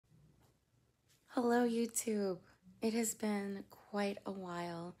Hello, YouTube. It has been quite a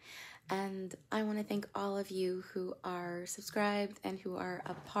while, and I want to thank all of you who are subscribed and who are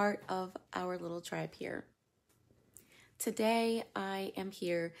a part of our little tribe here. Today, I am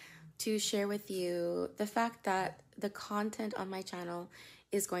here to share with you the fact that the content on my channel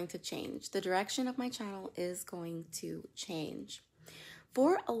is going to change. The direction of my channel is going to change.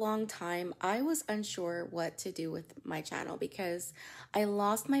 For a long time, I was unsure what to do with my channel because I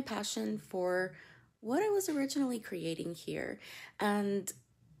lost my passion for what I was originally creating here. And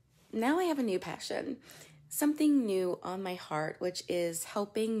now I have a new passion, something new on my heart, which is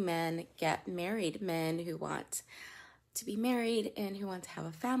helping men get married, men who want to be married and who want to have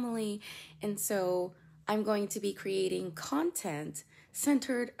a family. And so I'm going to be creating content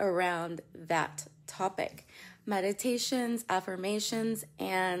centered around that topic. Meditations, affirmations,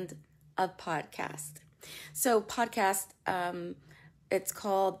 and a podcast. So podcast, it's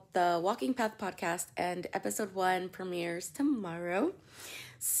called the Walking Path Podcast, and episode 1 premieres tomorrow.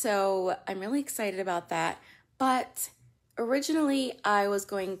 So I'm really excited about that. But originally I was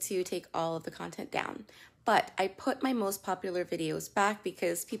going to take all of the content down, but I put my most popular videos back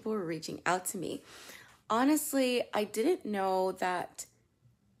because people were reaching out to me. Honestly, I didn't know that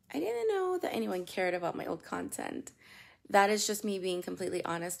anyone cared about my old content. That is just me being completely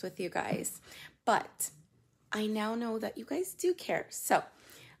honest with you guys. But I now know that you guys do care. So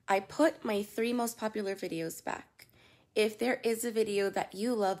I put my 3 most popular videos back. If there is a video that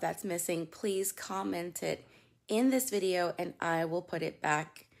you love that's missing, please comment it in this video and I will put it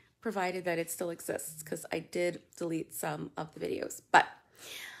back, provided that it still exists, because I did delete some of the videos. But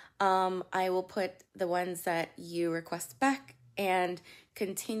I will put the ones that you request back and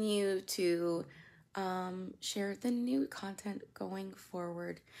continue to share the new content going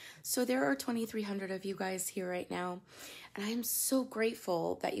forward. So there are 2,300 of you guys here right now, and I am so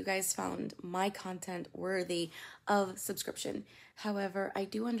grateful that you guys found my content worthy of subscription. However, I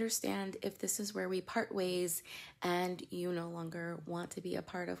do understand if this is where we part ways and you no longer want to be a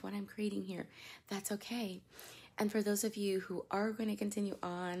part of what I'm creating here. That's okay. And for those of you who are going to continue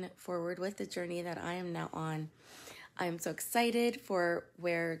on forward with the journey that I am now on, I'm so excited for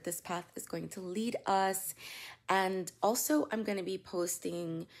where this path is going to lead us. And also I'm going to be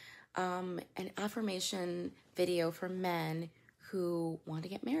posting an affirmation video for men who want to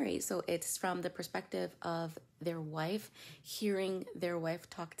get married. So it's from the perspective of their wife, hearing their wife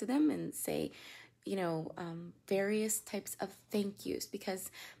talk to them and say, various types of thank yous,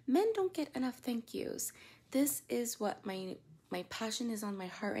 because men don't get enough thank yous. This is what my passion is on my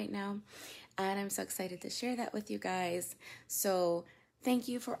heart right now, and I'm so excited to share that with you guys. So thank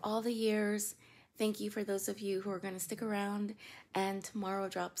you for all the years. Thank you for those of you who are going to stick around. And tomorrow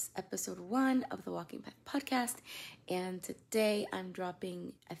drops episode 1 of the Walking Path Podcast. And today I'm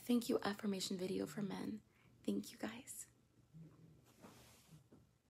dropping a thank you affirmation video for men. Thank you guys.